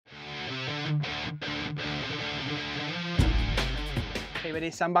Hey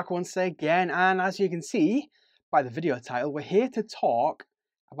buddy, Sam back once again, and as you can see by the video title, we're here to talk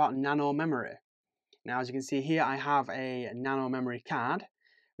about Nano Memory. Now as you can see here, I have a Nano Memory card,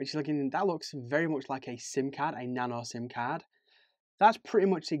 which looks very much like a SIM card, a Nano SIM card. That's pretty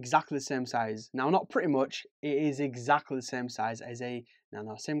much exactly the same size. Now not pretty much, it is exactly the same size as a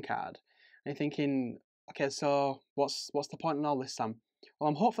Nano SIM card. And you're thinking, okay, so what's the point in all this, Sam? Well,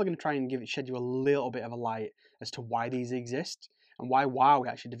 I'm hopefully going to try and shed you a little bit of a light as to why these exist and why Huawei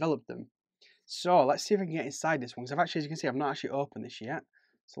actually developed them. So let's see if I can get inside this one, because as you can see, I've not actually opened this yet.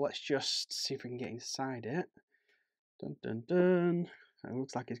 So let's just see if we can get inside it. Dun dun dun. It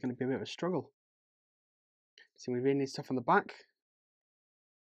looks like it's going to be a bit of a struggle. See, we really need stuff on the back.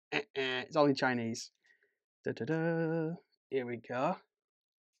 It's all in Chinese. Da da da. Here we go.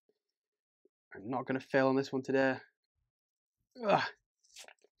 I'm not going to fail on this one today. Ugh.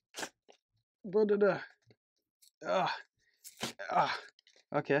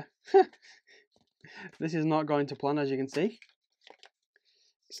 Okay. This is not going to plan, as you can see.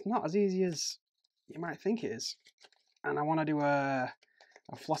 It's not as easy as you might think it is. And I want to do a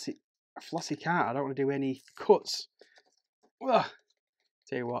flossy cart. I don't want to do any cuts. Ugh.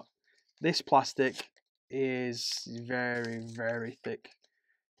 Tell you what, this plastic is very, very thick.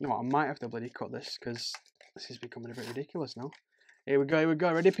 You know what, I might have to bloody cut this because this is becoming a bit ridiculous now. Here we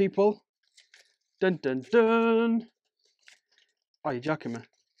go, ready people? Dun dun dun! Oh, you're joking me.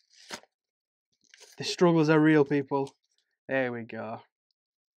 The struggles are real, people. There we go.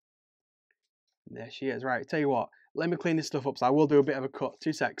 There she is. Right, tell you what, let me clean this stuff up, so I will do a bit of a cut.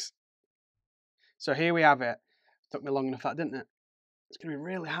 2 secs. So here we have it. Took me long enough that, didn't it? It's going to be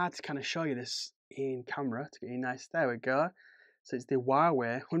really hard to kind of show you this in camera to get you nice. There we go. So it's the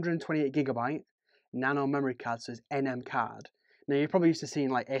Huawei 128GB Nano Memory card, so it's NM card. Now you're probably used to seeing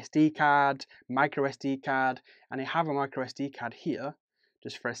like SD card, micro SD card, and I have a micro SD card here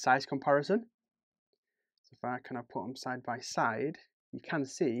just for a size comparison. So if I kind of put them side by side, you can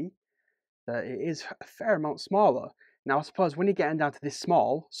see that it is a fair amount smaller. Now I suppose when you're getting down to this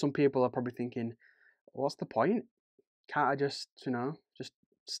small, some people are probably thinking, what's the point? Can't I just, just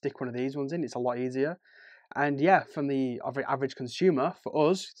stick one of these ones in? It's a lot easier. And yeah, from the average consumer, for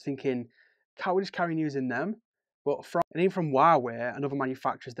us, thinking, can't we just carry on using them? But even from Huawei and other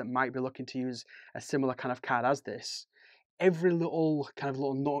manufacturers that might be looking to use a similar kind of card as this, every little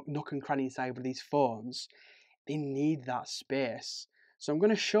nook and cranny inside of these phones, they need that space. So I'm going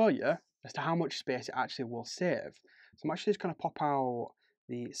to show you as to how much space it actually will save. So I'm actually just going to pop out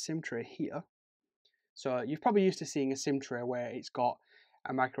the SIM tray here. So you're probably used to seeing a SIM tray where it's got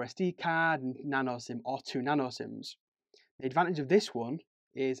a micro SD card, nano SIM, or 2 nano SIMs. The advantage of this one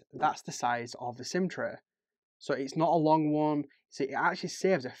is that's the size of the SIM tray. So it's not a long one, so it actually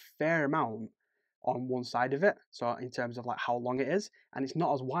saves a fair amount on one side of it, so in terms of like how long it is, and it's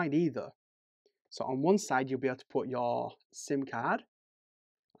not as wide either. So on one side you'll be able to put your SIM card,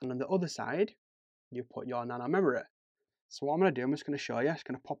 and on the other side you put your Nano Memory. So what I'm going to do, I'm just going to show you, I'm just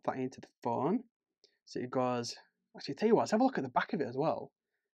going to pop that into the phone. So it goes, actually tell you what, let's have a look at the back of it as well.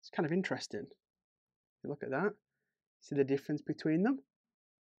 It's kind of interesting. Look at that. See the difference between them?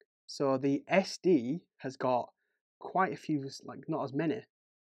 So the SD has got quite a few, like not as many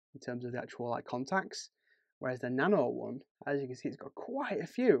in terms of the actual like contacts, whereas the Nano one, as you can see, it's got quite a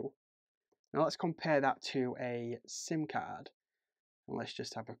few. Now let's compare that to a SIM card, and let's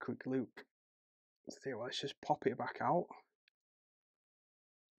just have a quick look. Let's just pop it back out.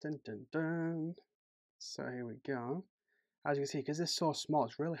 Dun dun dun. So here we go. As you can see, because they're so small,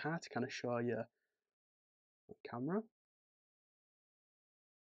 it's really hard to kind of show you on camera.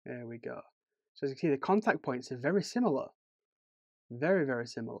 There we go. So as you can see, the contact points are very similar. Very, very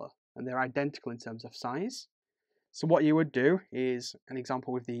similar. And they're identical in terms of size. So what you would do is, an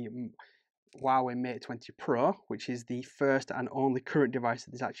example with the Huawei Mate 20 Pro, which is the first and only current device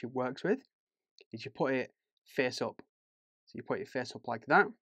that this actually works with, is you put it face up. So you put it face up like that,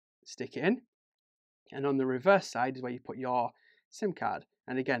 stick it in. And on the reverse side is where you put your SIM card.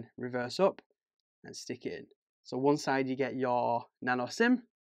 And again, reverse up and stick it in. So one side you get your Nano SIM,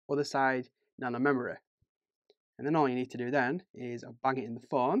 other side Nano Memory. And then all you need to do then is bang it in the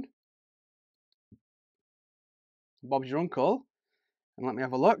phone. Bob's your uncle. And let me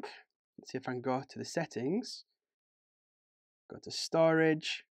have a look. Let's see if I can go to the settings. Go to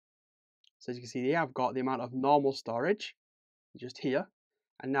storage. So as you can see here, I've got the amount of normal storage, just here.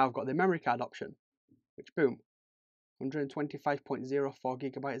 And now I've got the memory card option, which boom,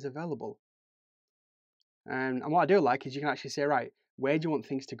 125.04GB is available. And what I do like is you can actually say, right, where do you want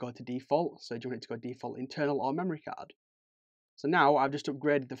things to go to default? So do you want it to go default internal or memory card? So now I've just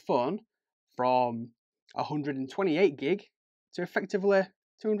upgraded the phone from 128GB to effectively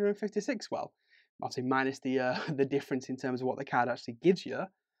 256. Well, obviously minus the the difference in terms of what the card actually gives you.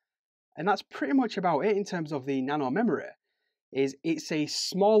 And that's pretty much about it in terms of the Nano Memory. It's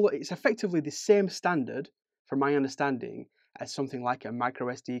effectively the same standard, from my understanding, as something like a micro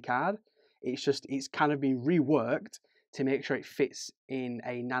SD card. It's kind of been reworked to make sure it fits in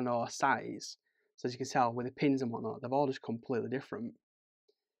a nano size. So as you can tell, with the pins and whatnot, they've all just completely different.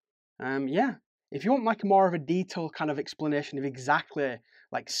 Yeah, if you want like more of a detailed kind of explanation of exactly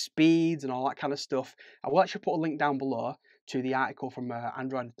like speeds and all that kind of stuff, I will actually put a link down below to the article from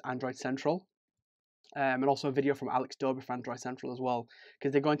Android Central. And also a video from Alex Doby from Android Central as well,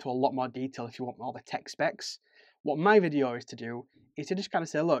 because they go into a lot more detail if you want all the tech specs. What my video is to do is to just kind of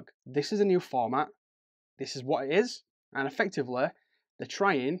say, look, this is a new format, this is what it is, and effectively, they're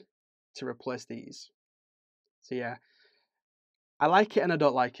trying to replace these. So yeah, I like it and I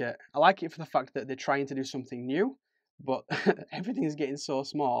don't like it. I like it for the fact that they're trying to do something new, but everything is getting so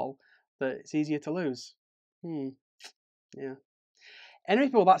small that it's easier to lose. Yeah. Anyway,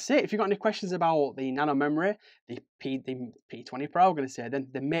 people, that's it. If you've got any questions about the Nano Memory, the P20 Pro, I'm going to say, then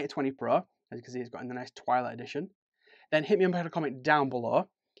the Mate 20 Pro, as you can see, it's got in the nice Twilight Edition, then hit me up in a comment down below.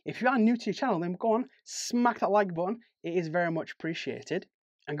 If you are new to your channel, then go on, smack that like button. It is very much appreciated.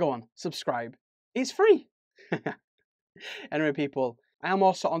 And go on, subscribe. It's free. Anyway, people, I am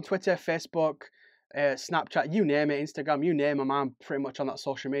also on Twitter, Facebook, Snapchat, you name it, Instagram, you name them. I'm pretty much on that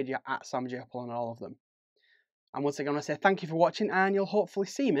social media at samjpullen on all of them. And once again, I want to say thank you for watching, and you'll hopefully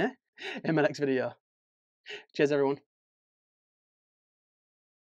see me in my next video. Cheers, everyone.